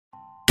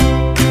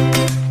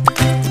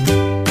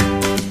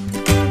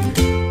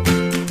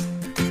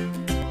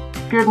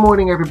Good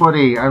morning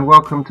everybody and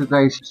welcome to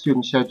today's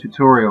student show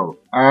tutorial.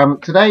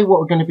 Today what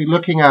we're going to be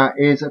looking at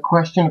is a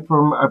question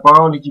from a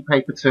biology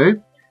paper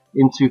 2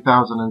 in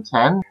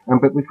 2010.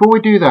 But before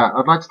we do that,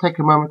 I'd like to take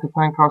a moment to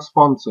thank our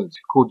sponsors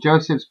called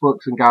Joseph's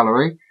Books and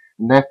Gallery,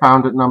 and they're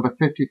found at number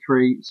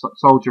 53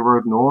 Soldier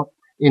Road North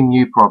in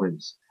New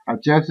Province.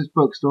 At Joseph's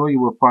Bookstore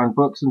you will find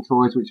books and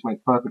toys which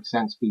make perfect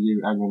sense for you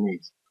and your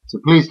needs. So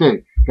please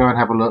do go and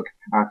have a look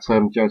at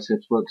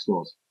Joseph's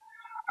Bookstores.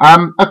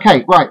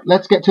 Okay, right,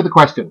 let's get to the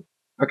question.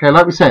 Okay,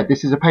 like we said,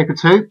 this is a paper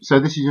 2, so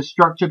this is a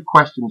structured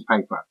questions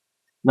paper.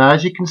 Now,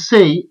 as you can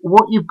see,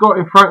 what you've got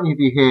in front of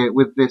you here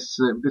with this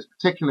this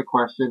particular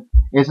question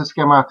is a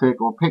schematic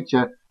or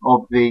picture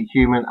of the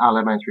human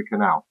alimentary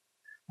canal.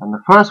 And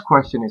the first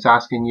question it's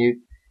asking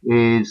you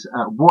is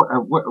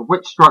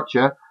which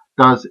structure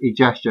does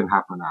egestion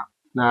happen at?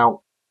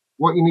 Now,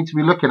 what you need to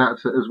be looking at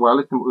as well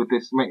is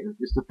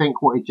to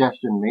think what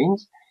egestion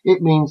means.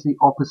 It means the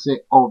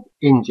opposite of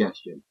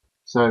ingestion.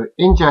 So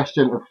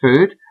ingestion of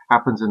food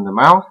happens in the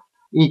mouth,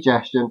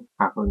 egestion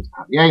happens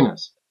at the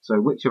anus.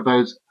 So which of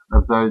those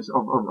letters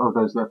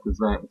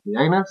there is the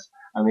anus?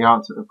 And the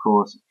answer, of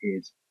course,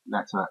 is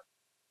letter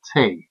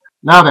T.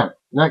 Now then,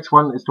 next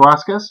one is to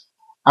ask us,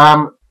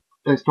 in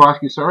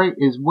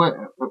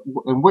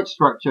which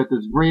structure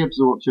does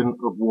reabsorption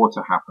of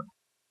water happen?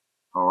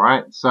 All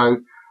right, so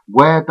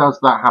where does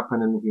that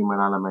happen in the human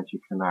alimentary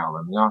canal?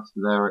 And the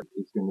answer there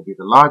is going to be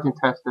the large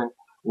intestine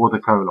or the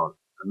colon.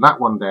 And that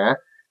one there,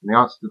 and the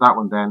answer to that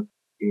one then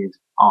is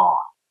R.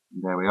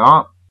 There we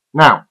are.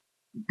 Now,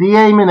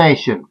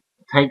 deamination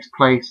takes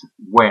place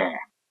where?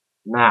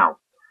 Now,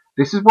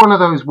 this is one of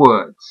those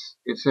words.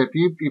 It's if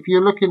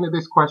you're looking at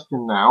this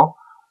question now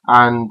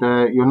and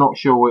you're not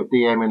sure what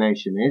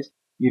deamination is,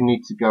 you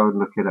need to go and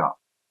look it up.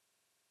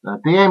 Now,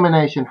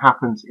 deamination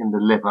happens in the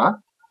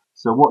liver.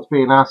 So what's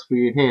being asked for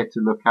you here to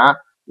look at,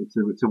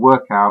 to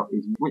work out,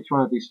 is which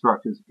one of these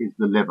structures is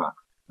the liver?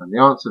 And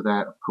the answer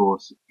there, of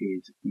course,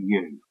 is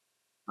U.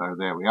 So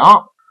there we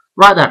are.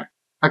 Right then.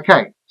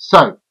 Okay,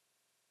 so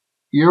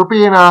you're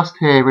being asked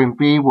here in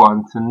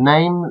B1 to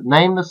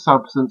name the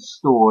substance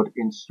stored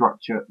in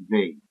structure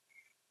V.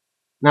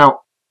 Now,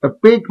 a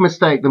big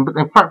mistake,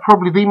 in fact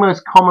probably the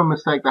most common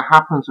mistake that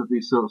happens with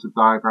these sorts of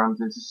diagrams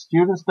is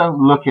students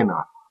don't look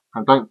enough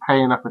and don't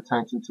pay enough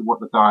attention to what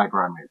the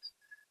diagram is,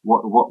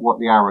 what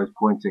the arrow is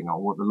pointing at,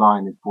 what the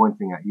line is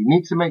pointing at. You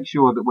need to make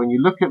sure that when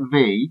you look at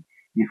V,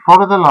 you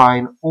follow the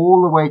line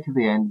all the way to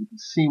the end, you can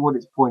see what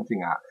it's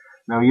pointing at.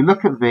 Now, you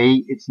look at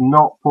V, it's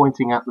not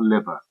pointing at the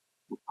liver.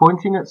 It's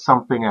pointing at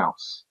something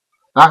else.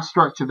 That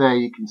structure there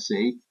you can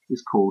see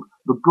is called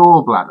the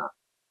gallbladder.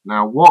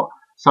 Now, what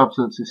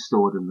substance is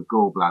stored in the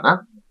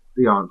gallbladder?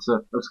 The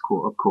answer,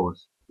 of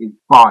course, is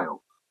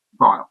bile.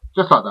 Bile.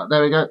 Just like that.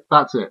 There we go.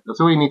 That's it. That's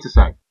all you need to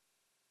say.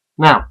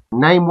 Now,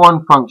 name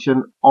one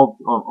function of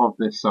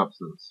this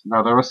substance.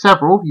 Now, there are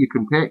several you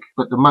can pick,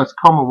 but the most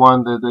common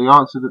one, the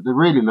answer that they're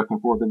really looking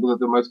for,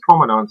 the most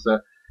common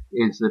answer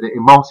is that it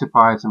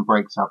emulsifies and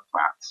breaks up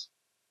fats.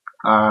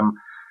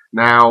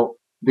 Now,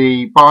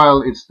 the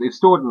bile is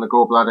stored in the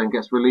gallbladder and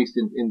gets released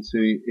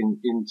into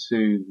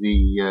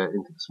the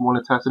small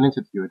intestine,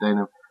 into the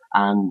duodenum,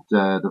 and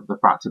the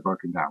fats are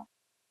broken down.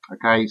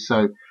 Okay,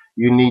 so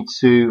you need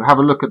to have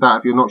a look at that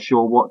if you're not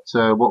sure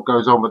what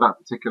goes on with that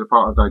particular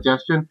part of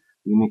digestion.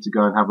 You need to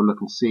go and have a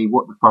look and see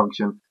what the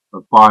function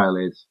of bile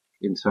is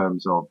in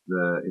terms of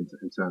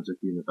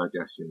human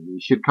digestion. You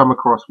should come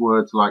across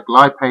words like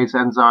lipase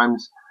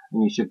enzymes,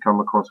 and you should come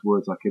across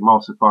words like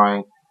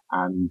emulsifying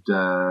and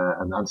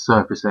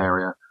surface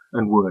area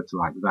and words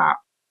like that.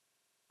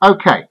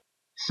 Okay,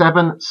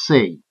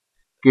 7C.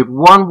 Give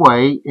one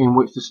way in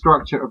which the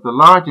structure of the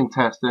large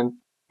intestine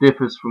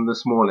differs from the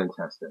small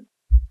intestine.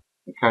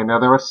 Okay, now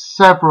there are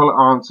several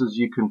answers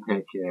you can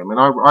pick here. I mean,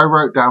 I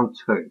wrote down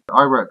two.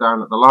 I wrote down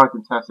that the large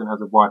intestine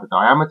has a wider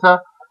diameter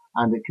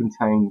and it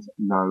contains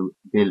no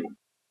villi.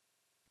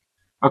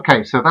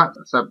 Okay, so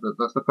that's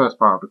the first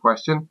part of the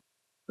question.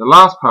 The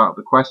last part of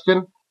the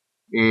question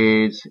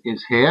is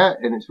here,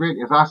 and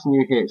it's asking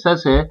you here. It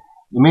says here,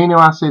 amino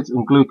acids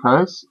and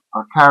glucose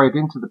are carried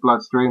into the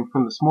bloodstream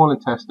from the small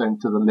intestine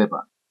to the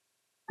liver.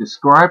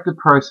 Describe the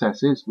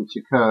processes which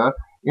occur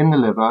in the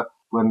liver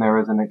when there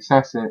is an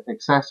excess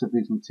of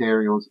these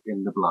materials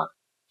in the blood.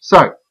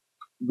 So,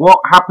 what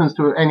happens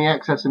to any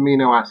excess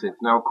amino acids?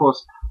 Now, of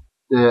course,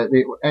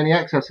 any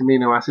excess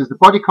amino acids, the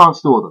body can't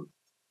store them.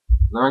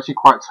 They're actually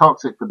quite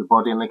toxic for the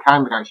body, and they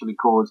can actually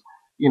cause,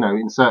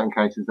 in certain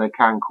cases, they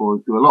can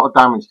do a lot of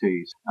damage to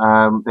you.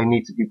 They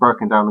need to be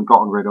broken down and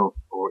gotten rid of,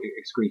 or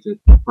excreted,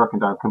 broken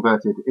down,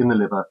 converted in the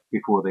liver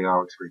before they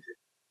are excreted.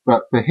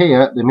 But for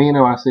here, the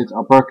amino acids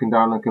are broken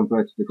down and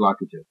converted to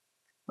glycogen.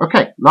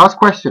 Okay, last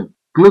question.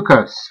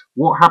 Glucose.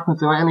 What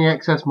happens to any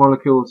excess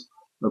molecules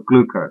of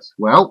glucose?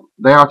 Well,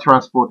 they are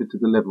transported to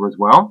the liver as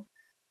well.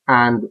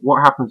 And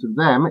what happens with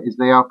them is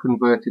they are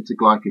converted to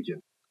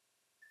glycogen.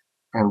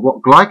 And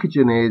what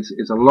glycogen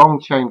is a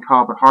long-chain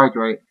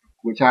carbohydrate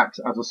which acts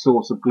as a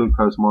source of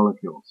glucose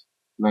molecules.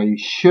 Now, you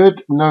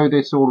should know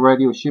this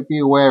already, or should be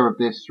aware of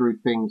this through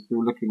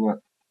looking at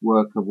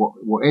work of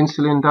what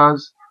insulin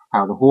does,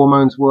 how the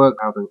hormones work,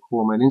 how the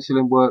hormone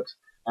insulin works,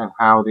 and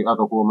how the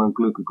other hormone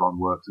glucagon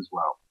works as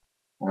well.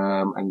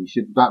 And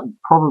that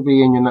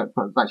probably in your note,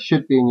 that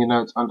should be in your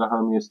notes under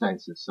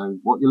homeostasis. So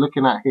what you're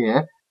looking at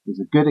here is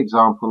a good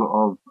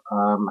example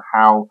of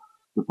how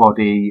the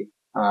body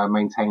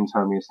maintains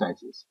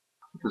homeostasis.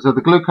 So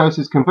the glucose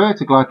is converted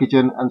to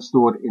glycogen and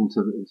stored in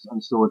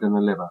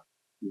the liver.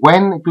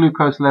 When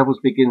glucose levels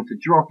begin to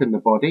drop in the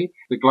body,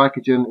 the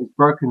glycogen is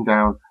broken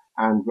down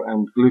and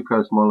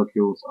glucose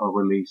molecules are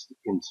released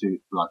into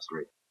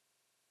bloodstream.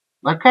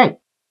 Okay,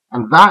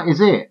 and that is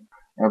it.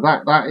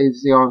 That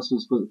is the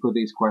answers for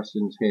these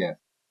questions here.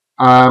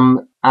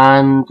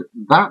 And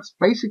that's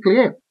basically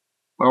it.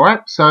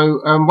 Alright,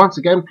 so once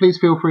again, please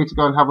feel free to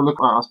go and have a look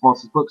at our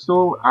sponsors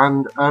bookstore,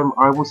 and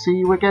I will see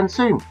you again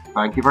soon.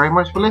 Thank you very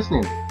much for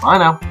listening. Bye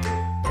now.